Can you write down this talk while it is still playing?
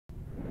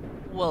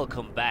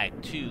Welcome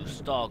back to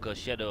S.T.A.L.K.E.R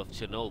Shadow of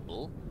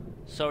Chernobyl.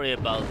 Sorry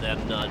about there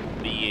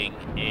not being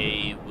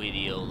a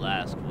video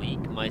last week.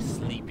 My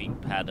sleeping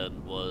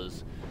pattern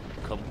was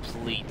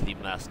completely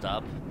messed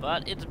up,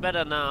 but it's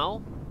better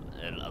now,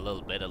 a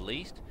little bit at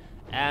least,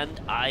 and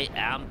I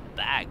am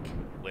back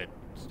with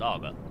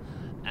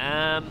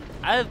S.T.A.L.K.E.R.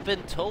 I've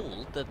been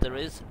told that there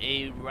is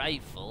a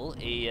rifle,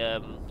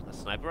 a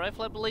sniper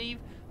rifle I believe,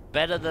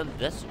 better than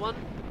this one,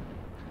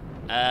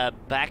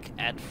 back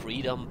at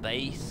Freedom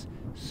Base.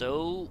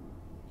 So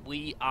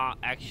we are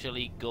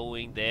actually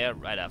going there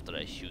right after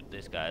I shoot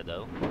this guy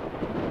though.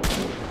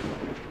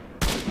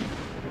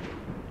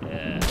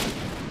 Yeah.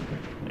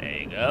 There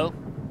you go.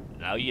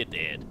 Now you're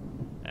dead.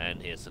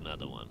 And here's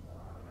another one.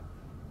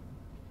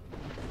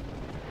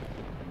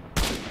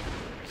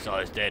 Saw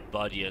his dead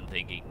body and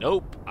thinking,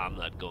 nope, I'm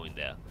not going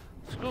there.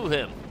 Screw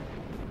him.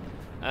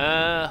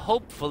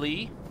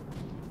 Hopefully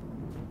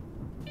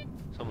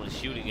someone's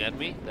shooting at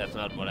me. That's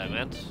not what I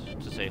meant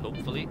to say,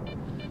 hopefully.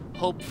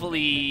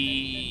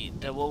 Hopefully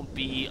there won't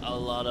be a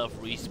lot of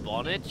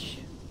respawnage.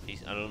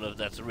 I don't know if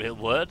that's a real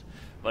word,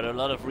 but a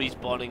lot of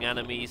respawning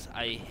enemies.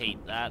 I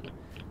hate that.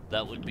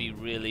 That would be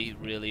really,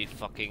 really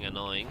fucking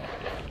annoying.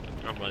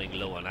 I'm running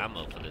low on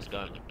ammo for this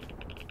gun.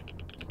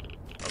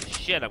 Oh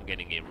shit, I'm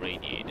getting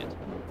irradiated.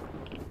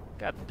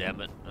 God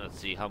damn it. Let's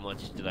see, how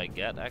much did I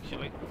get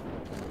actually?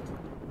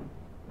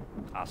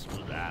 Pass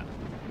through that.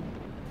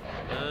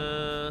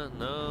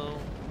 No.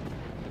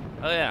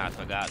 Oh yeah, I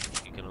forgot.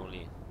 You can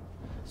only...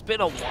 It's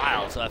been a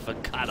while, so I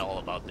forgot all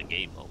about the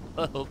game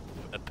mode,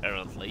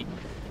 apparently.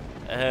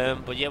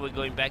 But yeah, we're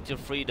going back to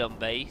Freedom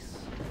Base.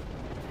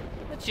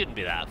 It shouldn't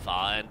be that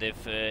far, and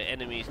if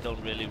enemies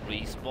don't really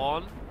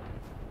respawn,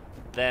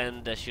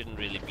 then there shouldn't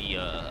really be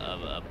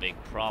a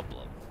big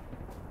problem.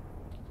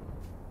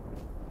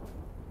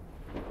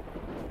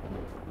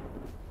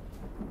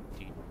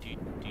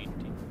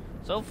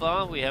 So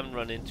far, we haven't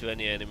run into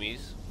any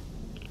enemies.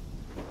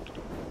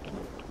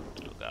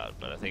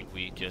 But I think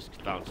we just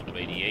found some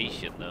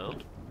radiation though.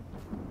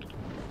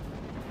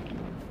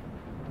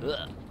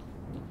 Ugh.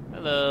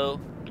 Hello.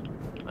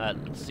 That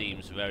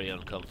seems very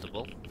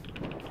uncomfortable.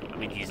 I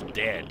mean, he's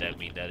dead. I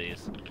mean, that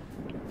is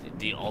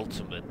the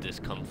ultimate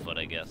discomfort,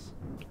 I guess.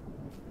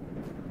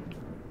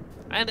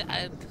 And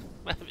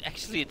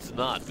actually it's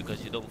not,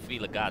 because you don't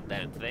feel a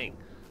goddamn thing.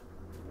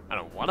 I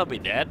don't want to be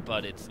dead,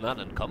 but it's not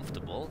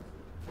uncomfortable.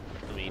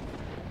 I mean,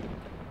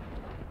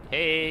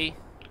 hey,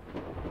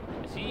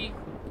 is he?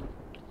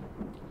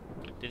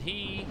 Did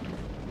he?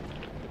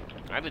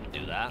 I didn't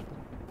do that.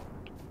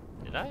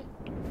 Did I?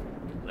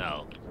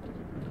 No.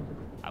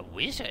 I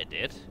wish I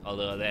did.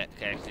 Although I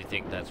actually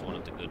think that's one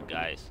of the good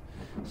guys.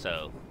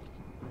 So.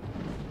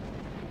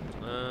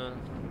 Are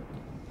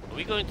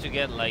we going to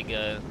get like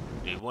a...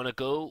 Do you want to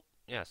go?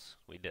 Yes,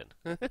 we did.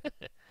 Nah.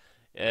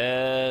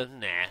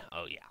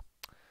 Oh yeah.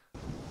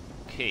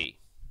 Okay.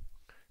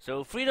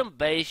 So Freedom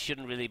Base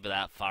shouldn't really be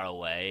that far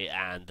away.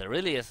 And there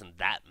really isn't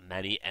that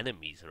many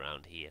enemies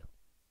around here.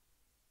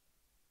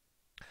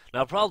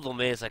 Now,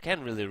 problem is, I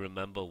can't really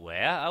remember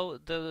where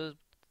the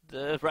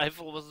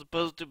rifle was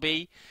supposed to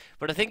be,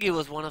 but I think it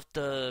was one of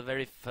the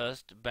very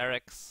first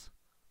barracks.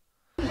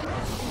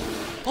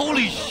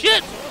 Holy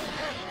shit!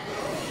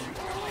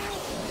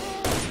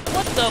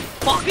 What the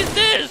fuck is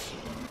this?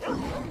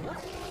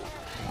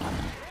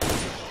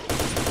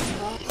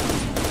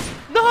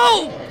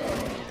 No!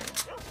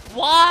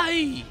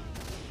 Why?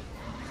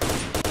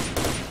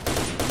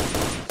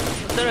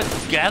 Was there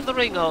a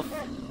gathering of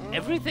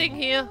everything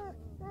here?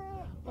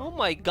 Oh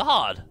my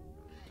god!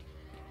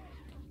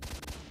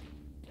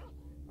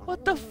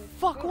 What the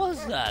fuck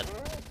was that?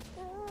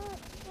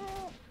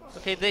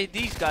 Okay,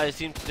 these guys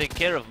seem to take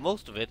care of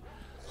most of it.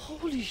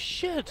 Holy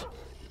shit!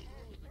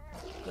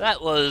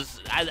 That was...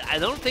 I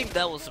don't think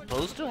that was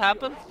supposed to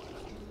happen.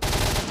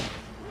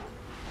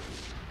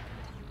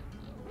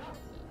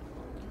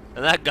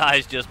 And that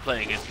guy's just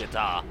playing his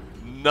guitar.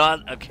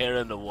 Not a care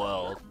in the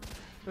world.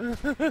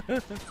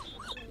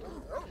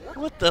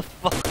 What the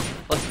fuck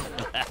was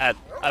that?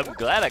 I'm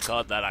glad I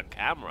caught that on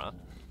camera.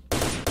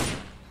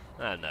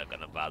 I'm not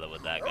gonna bother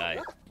with that guy.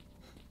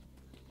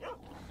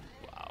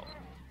 Wow.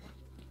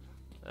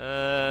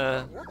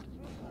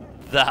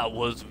 That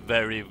was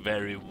very,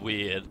 very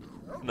weird.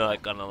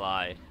 Not gonna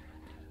lie.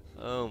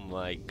 Oh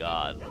my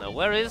god. Now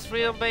where is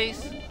Freedom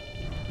Base?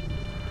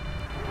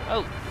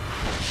 Oh,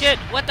 shit,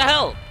 what the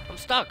hell? I'm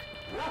stuck.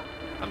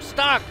 I'm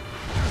stuck.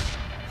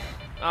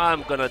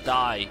 I'm gonna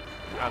die.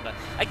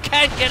 I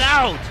can't get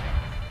out!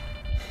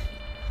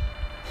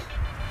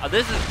 Oh,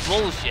 this is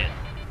bullshit.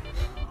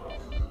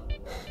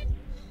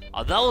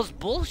 Oh, that was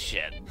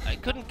bullshit. I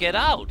couldn't get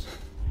out.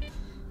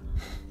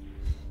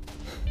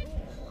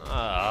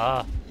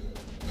 Ah.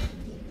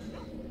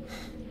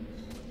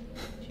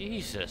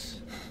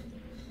 Jesus.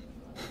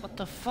 What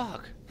the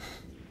fuck?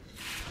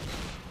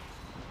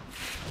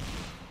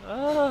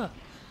 Ah.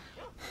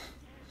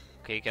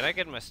 Okay, can I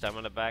get my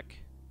stamina back?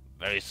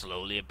 Very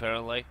slowly,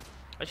 apparently.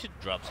 I should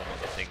drop some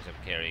of the things I'm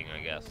carrying,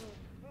 I guess.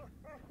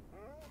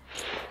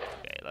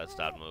 Okay, let's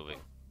start moving.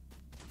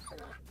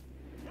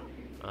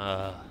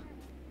 Uh,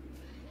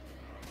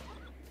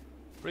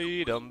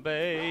 Freedom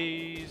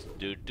base.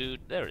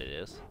 There it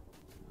is.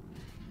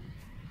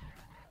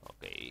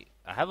 Okay.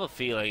 I have a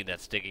feeling that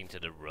sticking to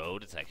the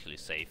road is actually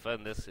safer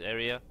in this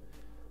area.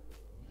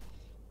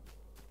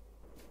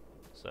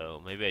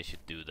 So maybe I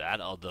should do that,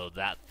 although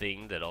that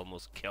thing that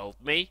almost killed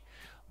me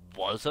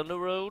was on the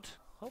road.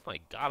 Oh my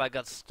god, I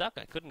got stuck.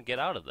 I couldn't get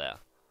out of there.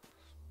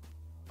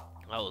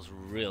 That was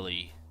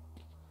really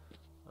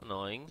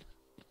annoying.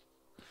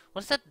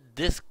 What's that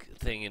disc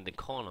thing in the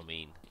corner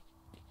mean?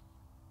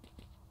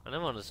 I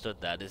never understood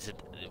that. Is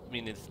it? I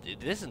mean,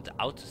 it isn't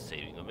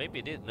auto-saving, or maybe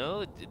it is.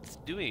 No, it's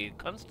doing it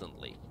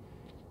constantly.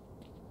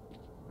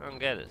 I don't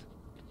get it.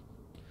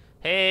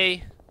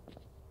 Hey,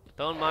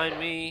 don't mind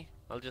me.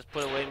 I'll just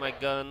put away my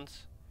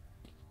guns.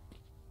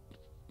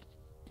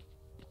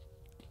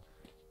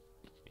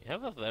 You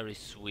have a very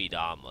sweet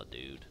armor,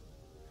 dude.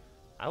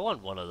 I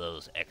want one of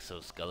those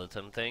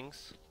exoskeleton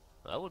things.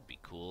 That would be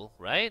cool,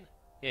 right?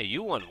 Yeah,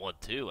 you want one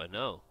too, I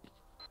know.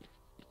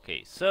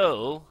 Okay,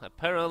 so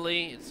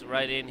apparently it's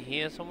right in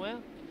here somewhere.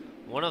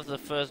 One of the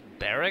first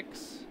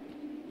barracks.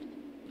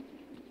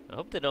 I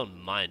hope they don't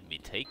mind me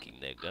taking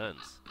their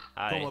guns.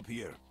 Hi. Come up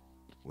here.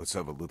 Let's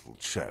have a little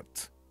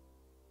chat.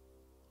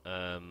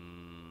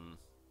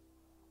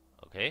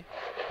 Okay.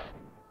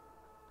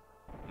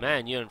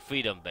 Man, you're in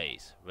Freedom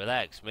Base.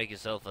 Relax, make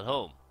yourself at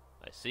home.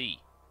 I see.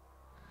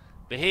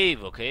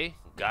 Behave, okay?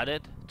 Got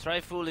it?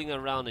 Try fooling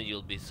around and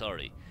you'll be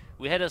sorry.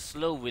 We had a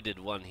slow-witted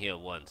one here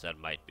once, that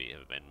might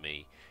have been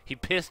me. He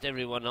pissed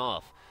everyone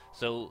off,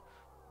 so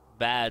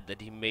bad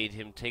that he made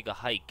him take a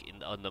hike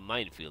on the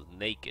minefield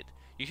naked.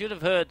 You should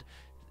have heard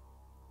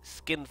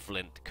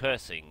Skinflint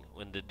cursing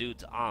when the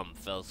dude's arm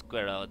fell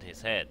square on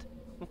his head.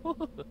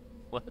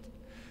 What?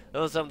 That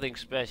was something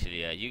special,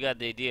 yeah. You got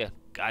the idea?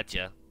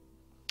 Gotcha.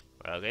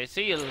 Okay,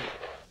 see you.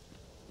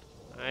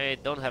 I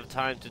don't have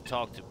time to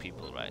talk to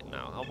people right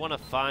now. I want to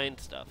find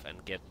stuff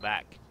and get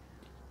back.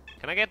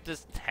 Can I get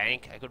this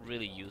tank? I could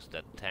really use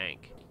that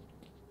tank.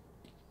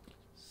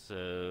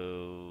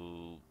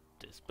 So...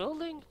 this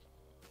building?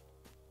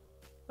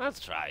 Let's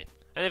try.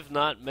 And if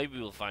not, maybe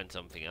we'll find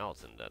something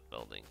else in that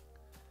building.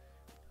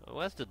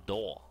 Where's the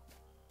door?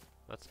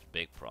 That's the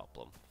big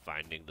problem.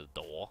 Finding the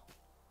door.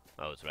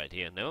 Oh, it's right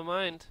here. Never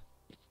mind.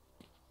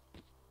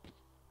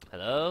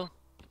 Hello?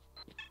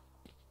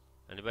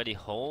 Anybody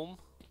home?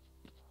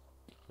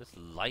 This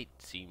light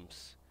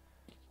seems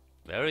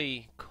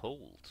very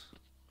cold.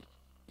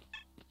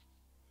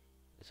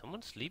 Is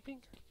someone sleeping?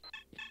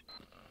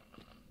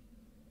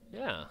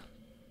 Yeah.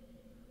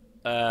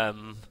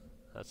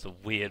 That's a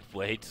weird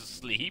way to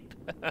sleep.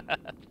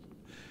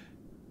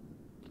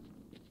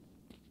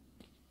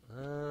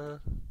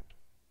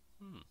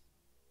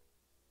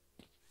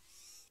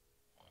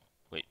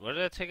 Wait, what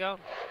did I take out?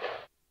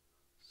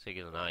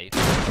 Taking a knife.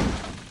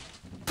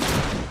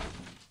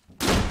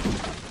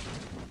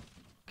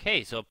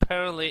 Okay, so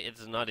apparently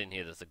it's not in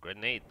here. There's a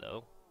grenade,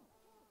 though.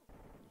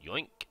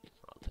 Yoink.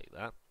 I'll take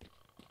that.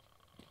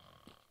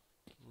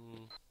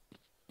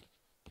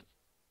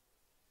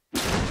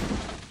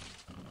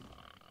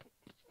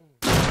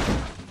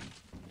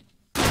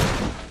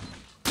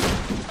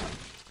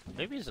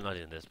 Maybe it's not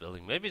in this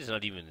building. Maybe it's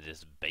not even in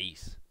this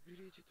base.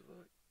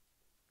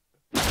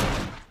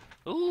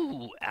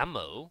 Ooh,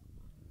 ammo.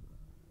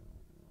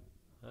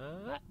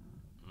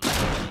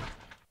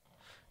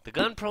 The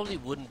gun probably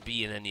wouldn't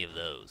be in any of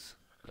those.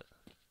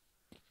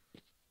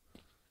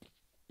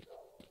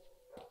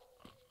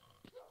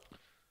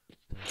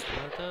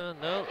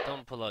 No,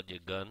 don't pull out your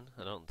gun.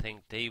 I don't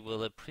think they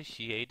will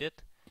appreciate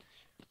it.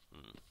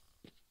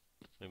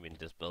 Maybe in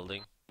this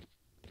building.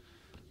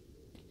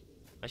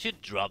 I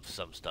should drop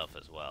some stuff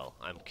as well.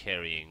 I'm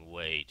carrying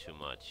way too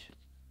much.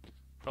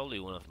 Probably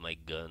one of my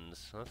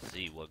guns. Let's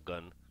see what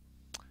gun.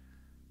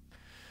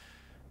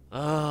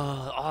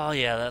 Oh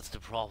yeah, that's the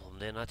problem.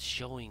 They're not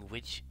showing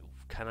which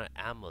kind of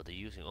ammo they're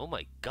using. Oh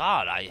my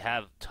god, I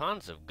have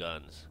tons of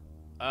guns.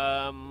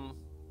 I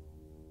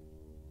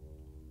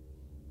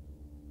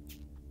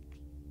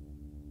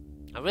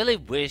really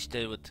wish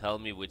they would tell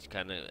me which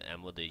kind of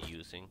ammo they're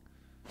using.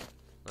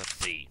 Let's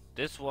see.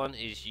 This one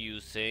is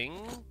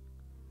using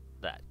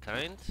that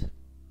kind.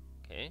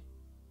 Okay.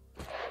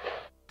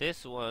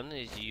 This one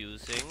is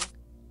using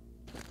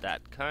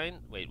that kind.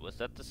 Wait, was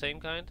that the same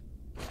kind?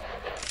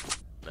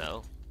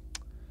 No.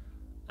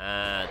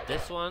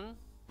 This one,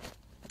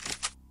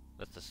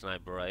 that's the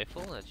sniper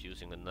rifle. That's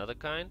using another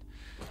kind.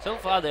 So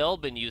far, they've all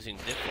been using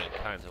different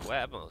kinds of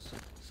weapons.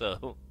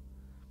 So,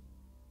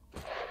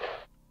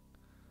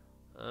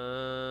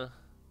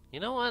 you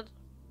know what?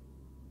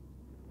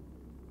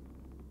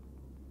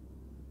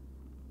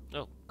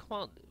 Oh, come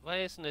on. Why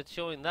isn't it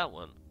showing that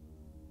one?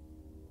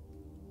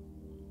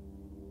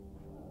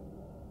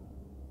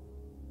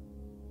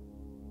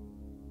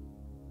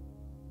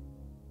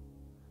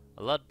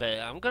 A lot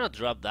better. I'm gonna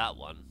drop that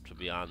one, to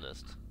be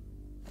honest.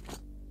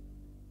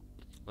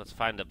 Let's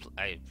find a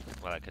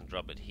well, I can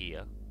drop it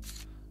here.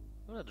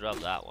 I'm gonna drop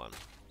that one.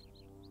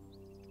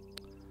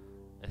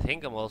 I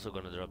think I'm also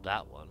gonna drop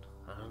that one.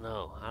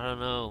 I don't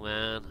know,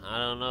 man. I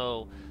don't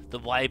know. The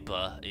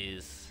wiper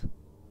is...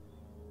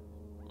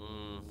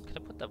 can I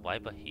put the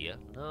wiper here?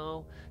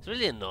 No. It's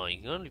really annoying.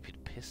 You can only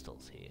put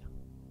pistols here.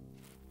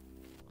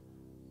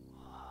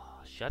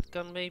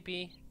 Shotgun,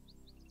 maybe?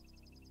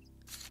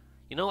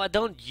 You know, I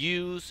don't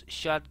use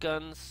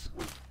shotguns.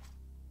 I'm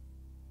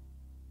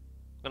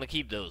gonna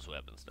keep those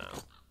weapons now.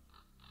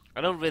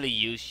 I don't really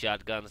use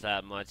shotguns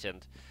that much,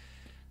 and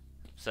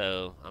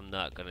so I'm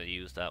not gonna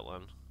use that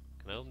one.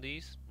 Can I open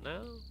these?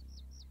 No?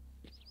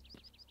 It's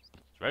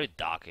very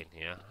dark in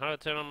here. How do I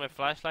turn on my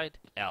flashlight?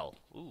 L.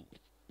 Ooh.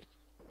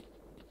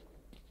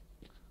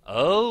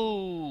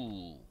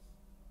 Oh!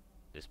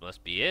 This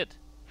must be it.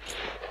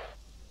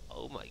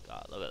 Oh my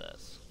god, look at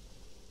this.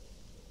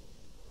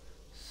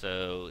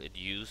 So it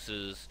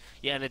uses...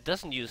 Yeah, and it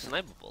doesn't use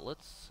sniper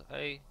bullets.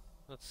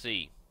 Let's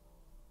see.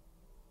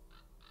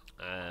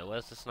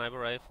 Where's the sniper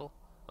rifle?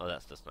 Oh,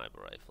 that's the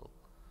sniper rifle.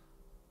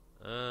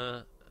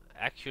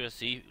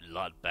 Accuracy, a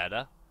lot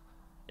better.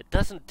 It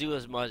doesn't do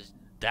as much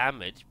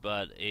damage,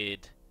 but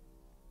it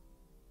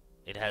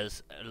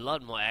has a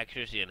lot more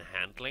accuracy and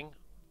handling.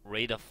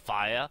 Rate of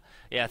fire.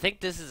 Yeah, I think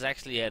this is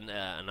actually a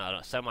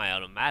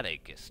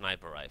semi-automatic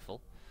sniper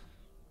rifle.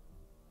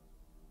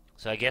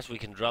 So I guess we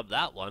can drop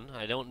that one.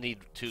 I don't need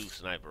 2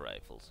 sniper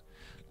rifles.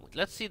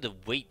 Let's see the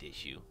weight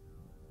issue.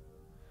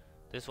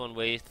 This one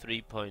weighs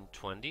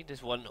 3.20.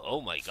 This one,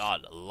 oh my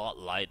god, a lot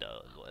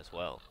lighter as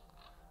well.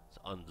 Let's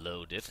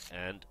unload it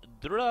and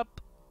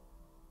drop.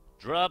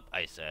 Drop,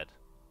 I said.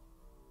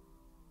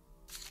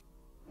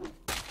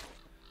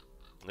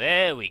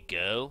 There we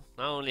go.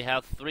 I only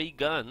have 4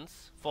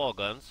 guns,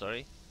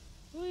 sorry.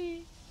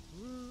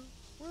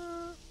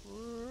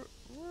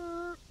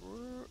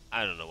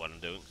 I don't know what I'm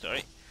doing,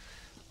 sorry.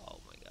 Oh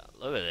my god,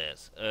 look at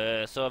this.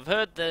 So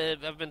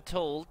I've been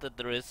told that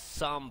there is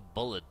some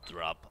bullet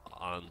drop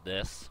on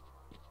this.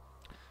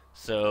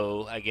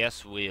 So I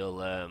guess we'll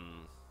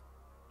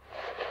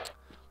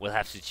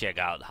have to check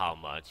out how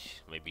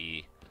much.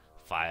 Maybe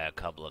fire a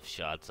couple of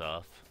shots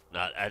off.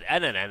 Not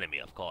and an enemy,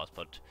 of course,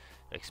 but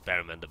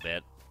experiment a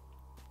bit.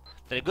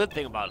 The good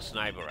thing about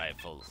sniper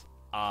rifles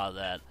are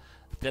that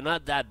they're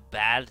not that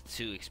bad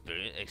to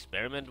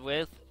experiment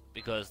with,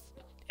 because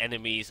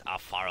enemies are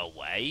far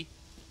away.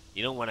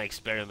 You don't want to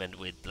experiment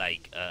with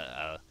like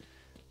a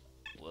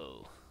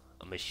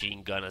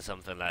machine gun or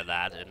something like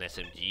that, an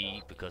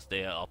SMG, because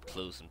they are up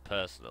close and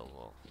personal.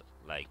 Well,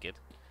 like it.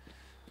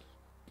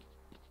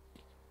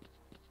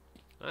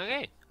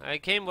 Okay, I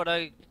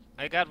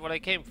got what I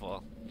came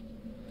for.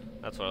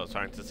 That's what I was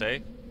trying to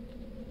say.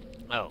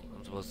 Oh,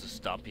 I'm supposed to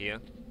stop here.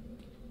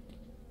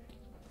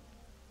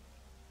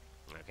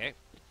 Okay.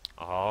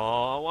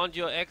 Oh, I want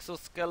your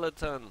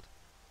exoskeleton.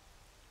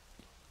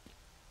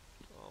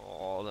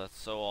 Oh, that's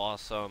so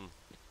awesome.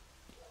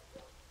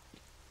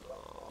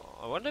 Oh,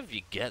 I wonder if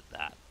you get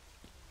that.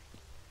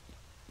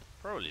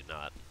 Probably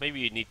not. Maybe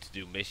you need to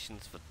do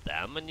missions for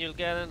them and you'll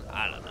get it?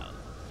 I don't know.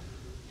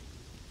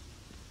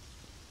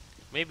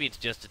 Maybe it's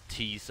just a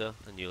teaser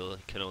and you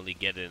can only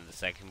get it in the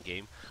second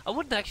game. I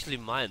wouldn't actually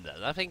mind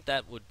that. I think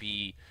that would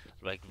be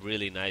like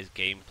really nice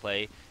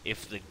gameplay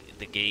if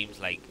the games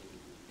like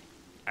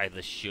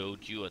either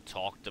showed you or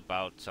talked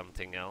about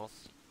something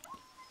else.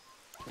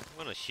 I'm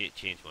gonna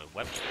change my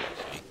weapon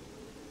actually,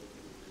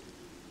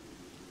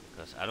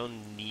 because I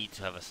don't need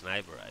to have a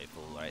sniper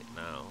rifle right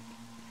now.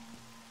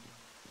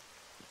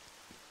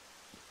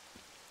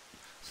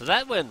 So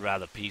that went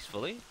rather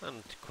peacefully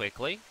and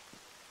quickly.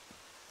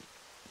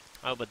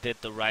 I hope I did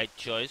the right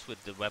choice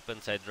with the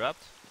weapons I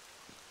dropped.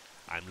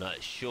 I'm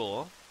not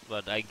sure,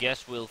 but I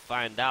guess we'll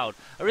find out.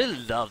 I really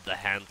love the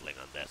handling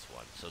on this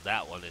one, so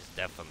that one is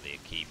definitely a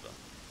keeper.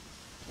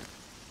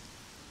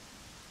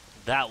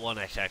 That one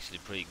is actually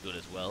pretty good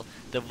as well.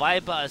 The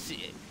Viper,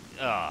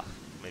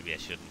 maybe I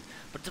shouldn't.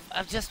 But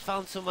I've just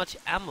found so much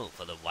ammo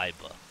for the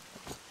Viper.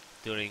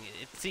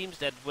 It seems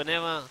that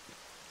whenever,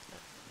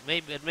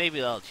 maybe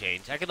that'll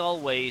change. I can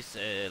always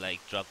like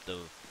drop the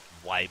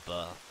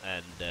Viper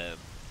and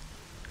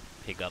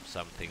pick up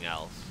something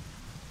else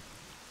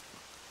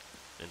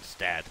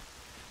instead.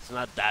 It's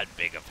not that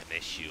big of an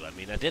issue. I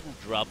mean, I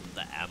didn't drop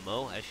the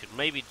ammo. I should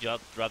maybe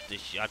drop the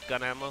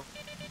shotgun ammo.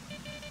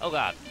 Oh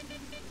god.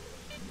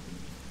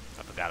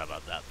 I forgot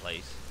about that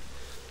place.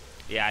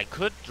 Yeah, I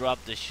could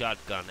drop the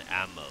shotgun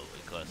ammo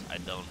because I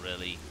don't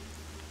really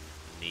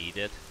need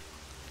it.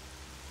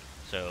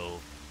 So,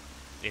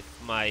 if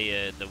my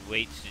the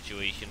weight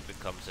situation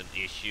becomes an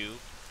issue,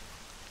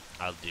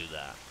 I'll do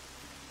that.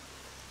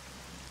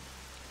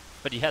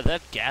 But yeah,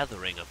 that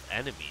gathering of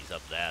enemies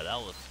up there,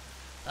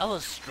 that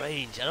was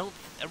strange. I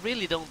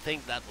really don't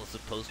think that was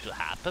supposed to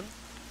happen.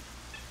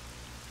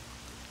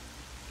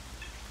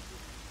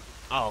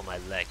 Oh, my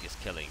leg is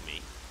killing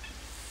me.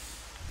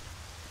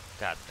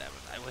 God damn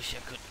it, I wish I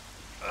could...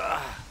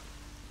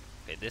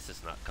 Okay, this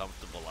is not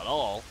comfortable at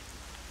all.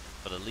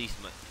 But at least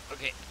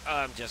okay,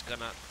 I'm just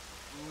gonna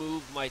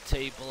move my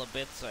table a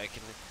bit so I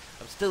can...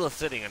 I'm still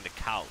sitting on the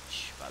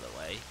couch, by the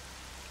way.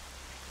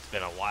 It's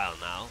been a while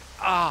now.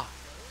 Ah!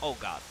 Oh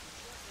god.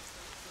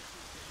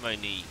 My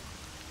knee.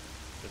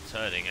 It's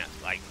hurting us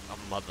like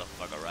a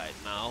motherfucker right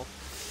now.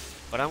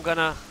 But I'm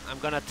gonna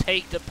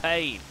take the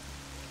pain.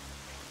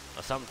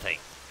 Or something.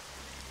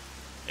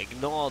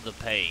 Ignore the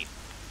pain,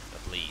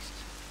 at least.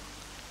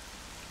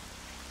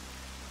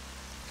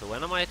 So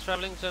when am I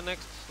traveling to the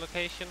next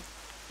location?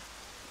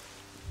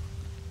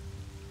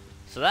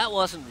 So that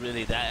wasn't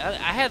really that.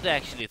 I had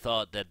actually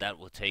thought that that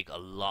would take a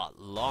lot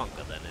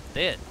longer than it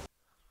did.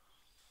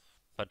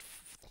 But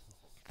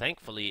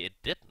thankfully it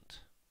didn't.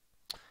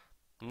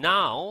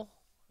 Now,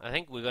 I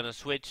think we're gonna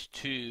switch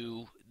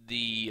to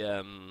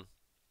the,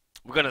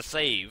 we're gonna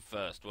save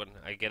first. When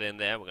I get in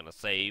there, we're gonna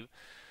save.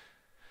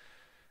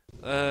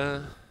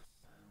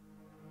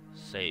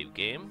 Save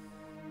game?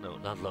 No,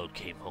 not load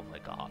game, oh my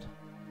god.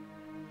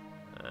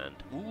 And,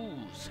 ooh,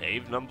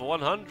 save number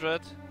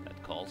 100.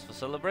 That calls for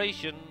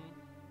celebration.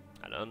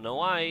 I don't know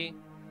why.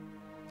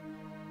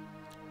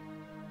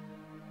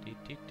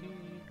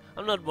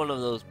 I'm not one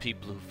of those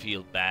people who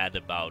feel bad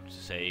about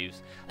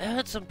saves. I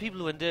heard some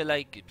people when they're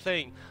like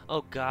playing,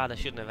 oh god, I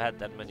shouldn't have had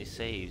that many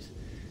saves.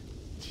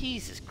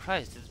 Jesus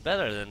Christ, it's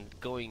better than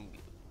going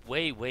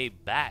way, way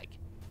back.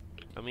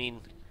 I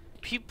mean,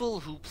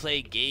 people who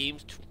play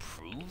games to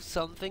prove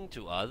something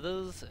to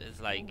others is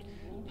like,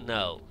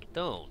 no,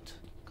 don't.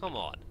 Come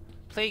on.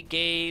 Play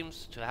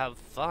games to have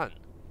fun.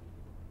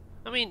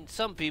 I mean,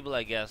 some people,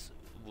 I guess,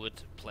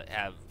 would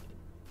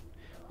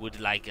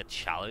like a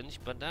challenge,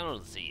 but I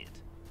don't see it.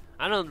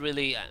 I don't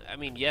really. I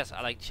mean, yes,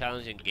 I like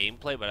challenging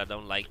gameplay, but I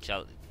don't like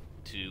to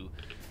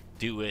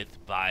do it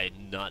by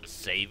not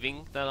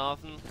saving that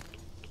often.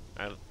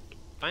 I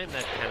find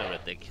that kind of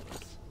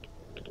ridiculous.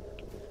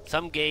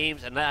 Some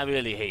games, and I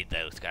really hate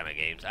those kind of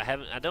games.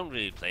 I don't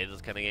really play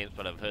those kind of games,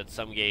 but I've heard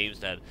some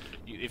games that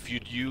if you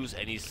use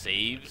any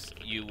saves,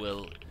 you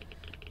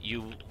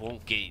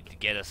won't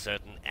get a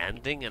certain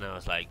ending, and I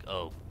was like,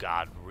 oh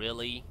god,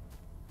 really?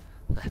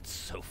 That's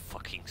so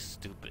fucking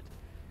stupid.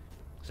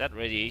 Is that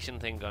radiation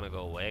thing gonna go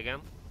away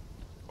again?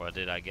 Or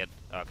did I get...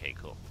 Okay,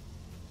 cool.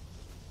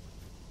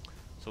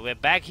 So we're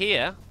back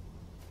here.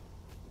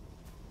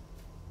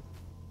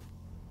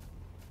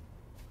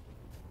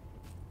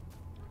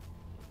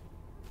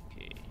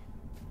 Okay.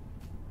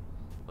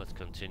 Let's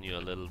continue a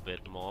little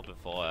bit more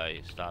before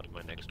I start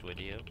my next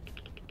video.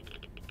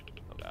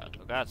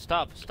 Oh god,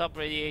 stop! Stop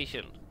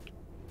radiation!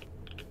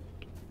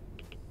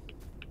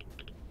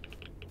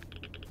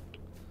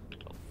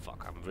 Oh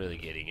fuck, I'm really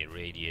getting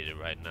irradiated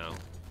right now.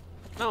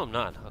 No, I'm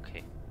not,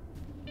 okay.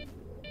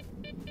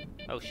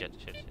 Oh shit.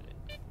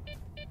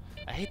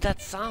 I hate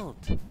that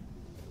sound!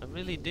 I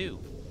really do.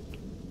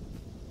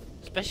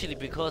 Especially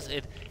because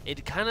it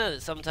kinda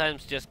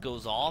sometimes just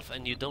goes off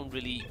and you don't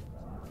really...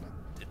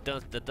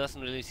 There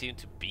doesn't really seem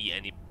to be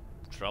any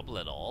trouble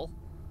at all.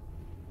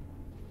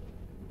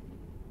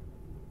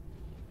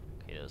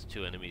 Okay, there's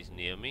two enemies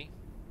near me.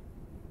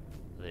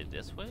 Are they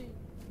this way?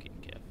 Okay,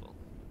 careful.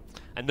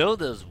 I know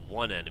there's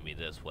one enemy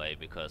this way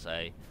because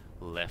I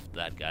left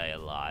that guy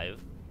alive.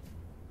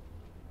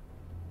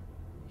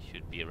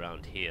 Should be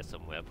around here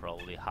somewhere,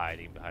 probably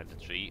hiding behind the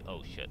tree.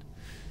 Oh shit.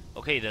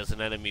 Okay, there's an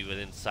enemy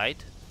within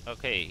sight.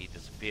 Okay, he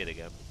disappeared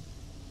again.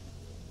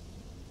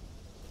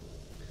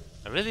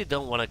 I really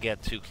don't want to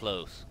get too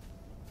close.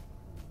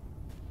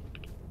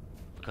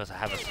 Because I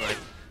have a sniper.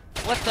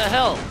 What the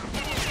hell?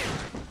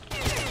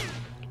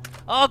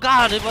 Oh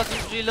god, it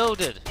wasn't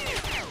reloaded.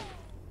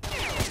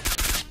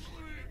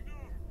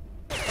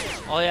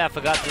 Oh yeah, I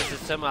forgot this is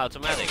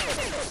semi-automatic.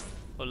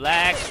 Oh,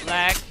 lag.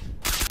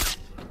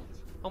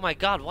 Oh my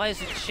god, why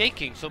is it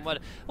shaking so much?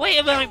 Wait,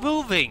 am I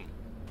moving?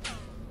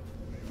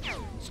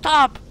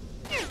 Stop!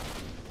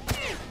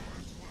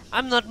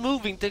 I'm not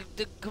moving, the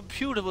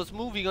computer was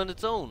moving on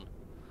its own.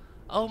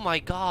 Oh my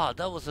god,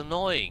 that was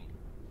annoying.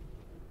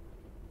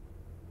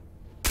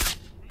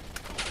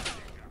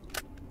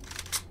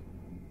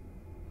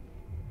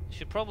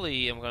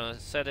 I'm gonna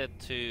set it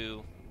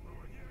to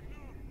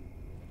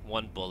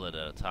 1 bullet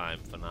at a time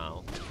for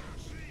now.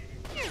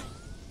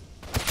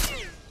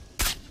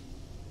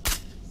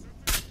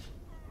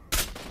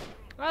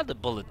 The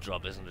bullet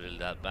drop isn't really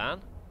that bad.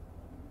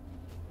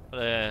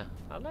 But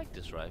I like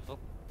this rifle.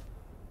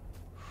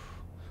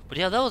 But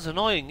yeah, that was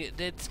annoying.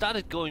 It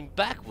started going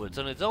backwards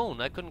on its own.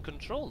 I couldn't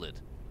control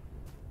it.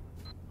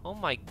 Oh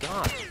my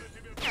god.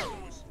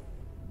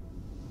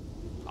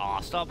 Aw,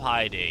 stop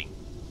hiding,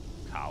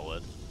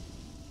 coward.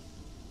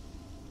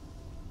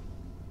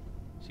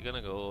 Is he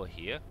gonna go over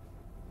here?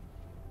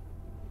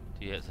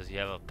 Does he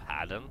have a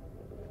pattern?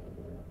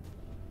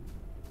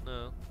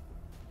 No.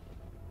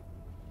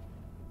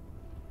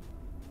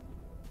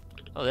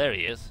 Oh, there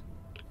he is.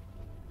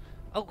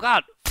 Oh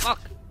god, fuck!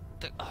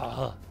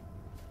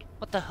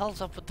 What the hell's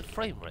up with the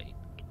frame rate?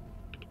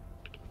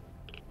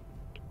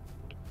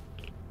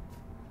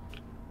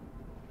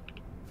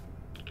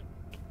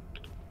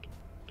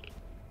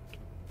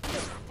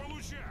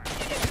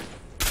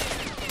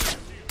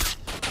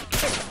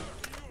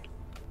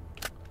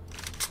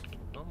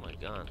 Oh my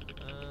god.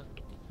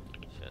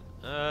 Shit.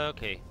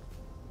 Okay.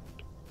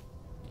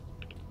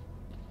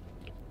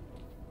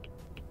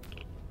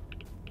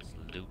 Let's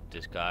loot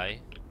this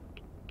guy.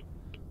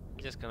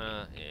 Just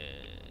gonna,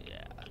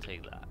 yeah,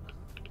 take that.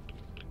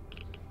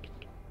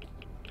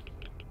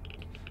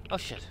 Oh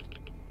shit!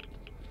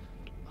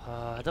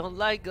 I don't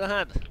like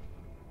that.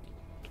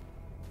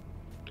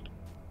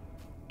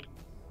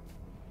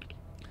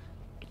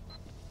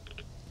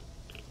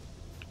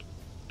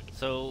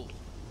 So,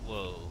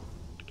 whoa!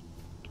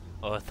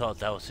 Oh, I thought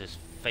that was his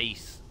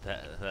face.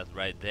 That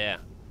right there.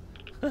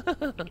 Take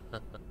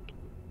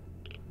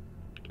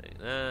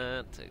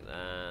that. Take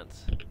that.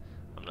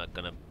 I'm not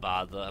gonna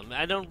bother. I mean,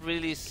 I don't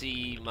really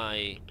see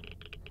my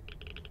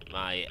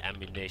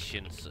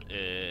ammunition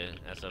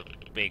as a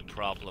big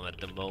problem at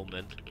the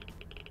moment,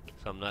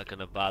 so I'm not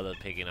gonna bother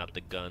picking up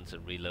the guns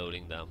and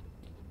reloading them.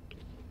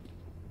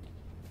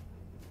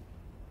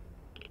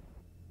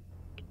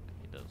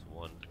 Okay, there's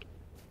one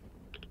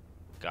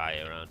guy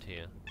around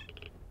here.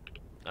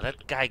 Now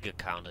that Geiger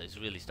counter is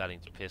really starting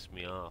to piss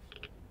me off.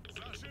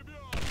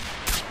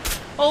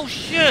 Oh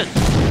shit!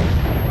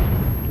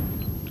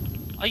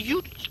 Are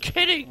you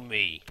kidding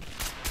me?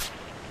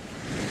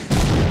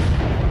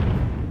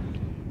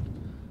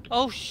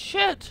 Oh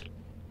shit!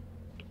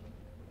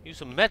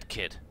 Use a med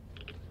kit.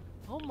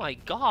 Oh my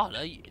god,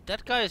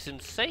 that guy is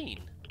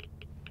insane.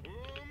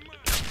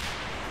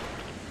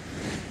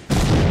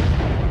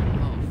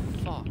 Oh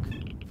fuck.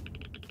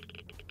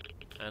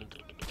 And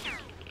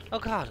oh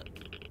god.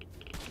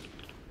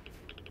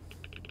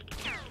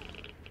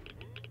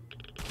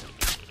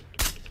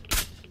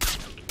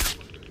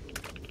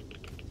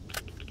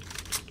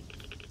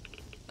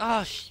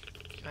 Oh,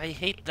 I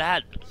hate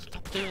that.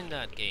 Stop doing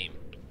that, game.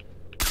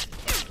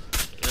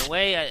 In a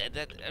way, I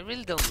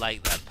really don't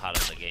like that part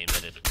of the game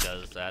that it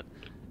does that.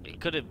 It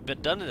could have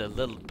been done it a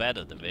little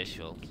better, the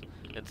visuals.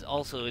 And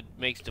also, it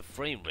makes the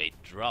frame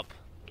rate drop.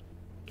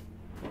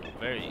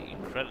 Very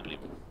incredibly.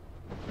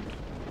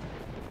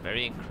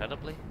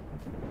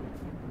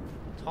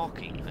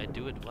 Talking, I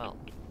do it well.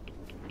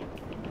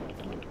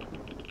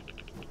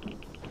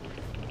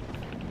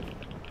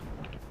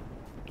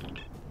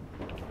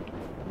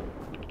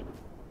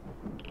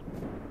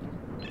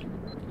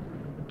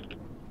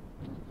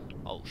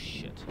 Oh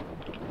shit.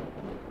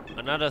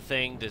 Another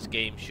thing this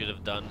game should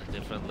have done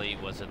differently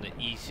was an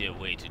easier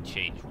way to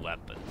change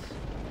weapons.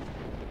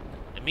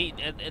 I mean,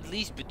 at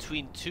least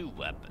between two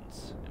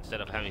weapons, instead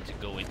of having to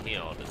go in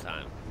here all the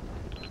time.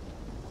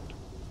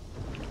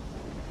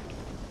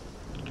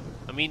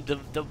 I mean,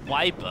 the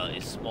wiper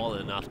is small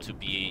enough to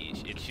be,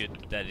 it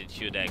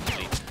should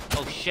actually,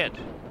 oh shit,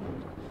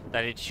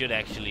 that it should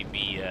actually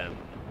be,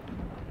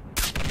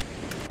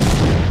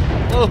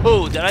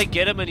 whoa, did I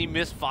get him and he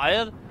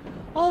misfired?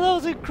 Oh, that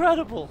was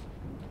incredible!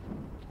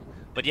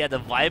 But yeah, the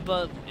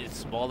Viper is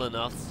small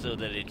enough so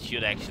that it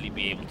should actually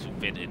be able to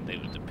fit in the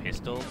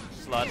pistol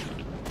slot.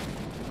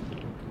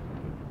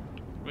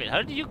 Wait,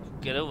 how did you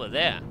get over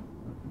there?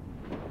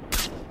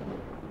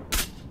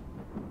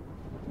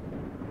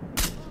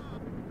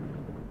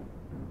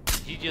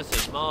 Did you just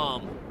say,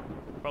 Mom?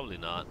 Probably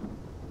not.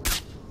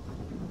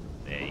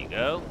 There you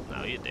go,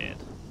 now you're dead.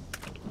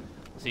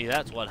 See,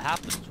 that's what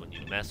happens when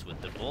you mess with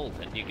the wolf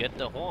and you get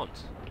the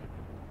horns.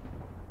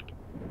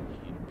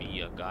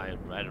 Be a guy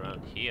right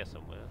around here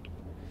somewhere.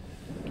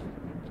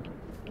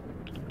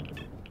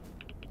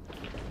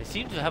 They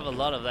seem to have a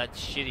lot of that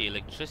shitty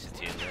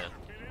electricity in there.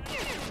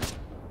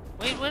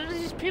 Wait, where are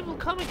these people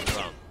coming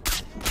from?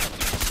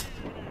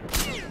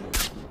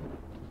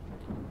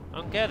 I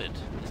don't get it.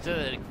 Is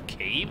there a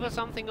cave or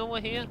something over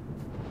here?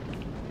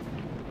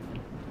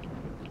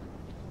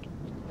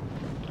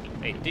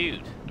 Hey,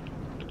 dude.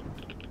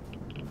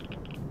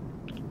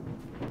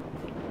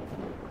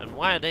 And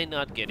why are they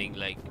not getting,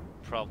 like,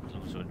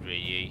 problems with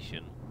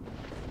radiation?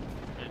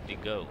 Where did they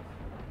go?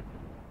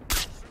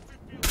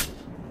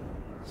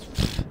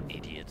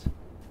 Idiot.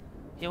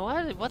 Yeah,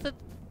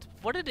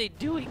 what are they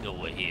doing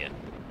over here?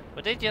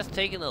 Were they just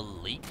taking a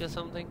leak or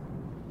something?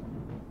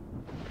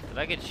 Did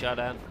I get shot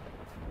at?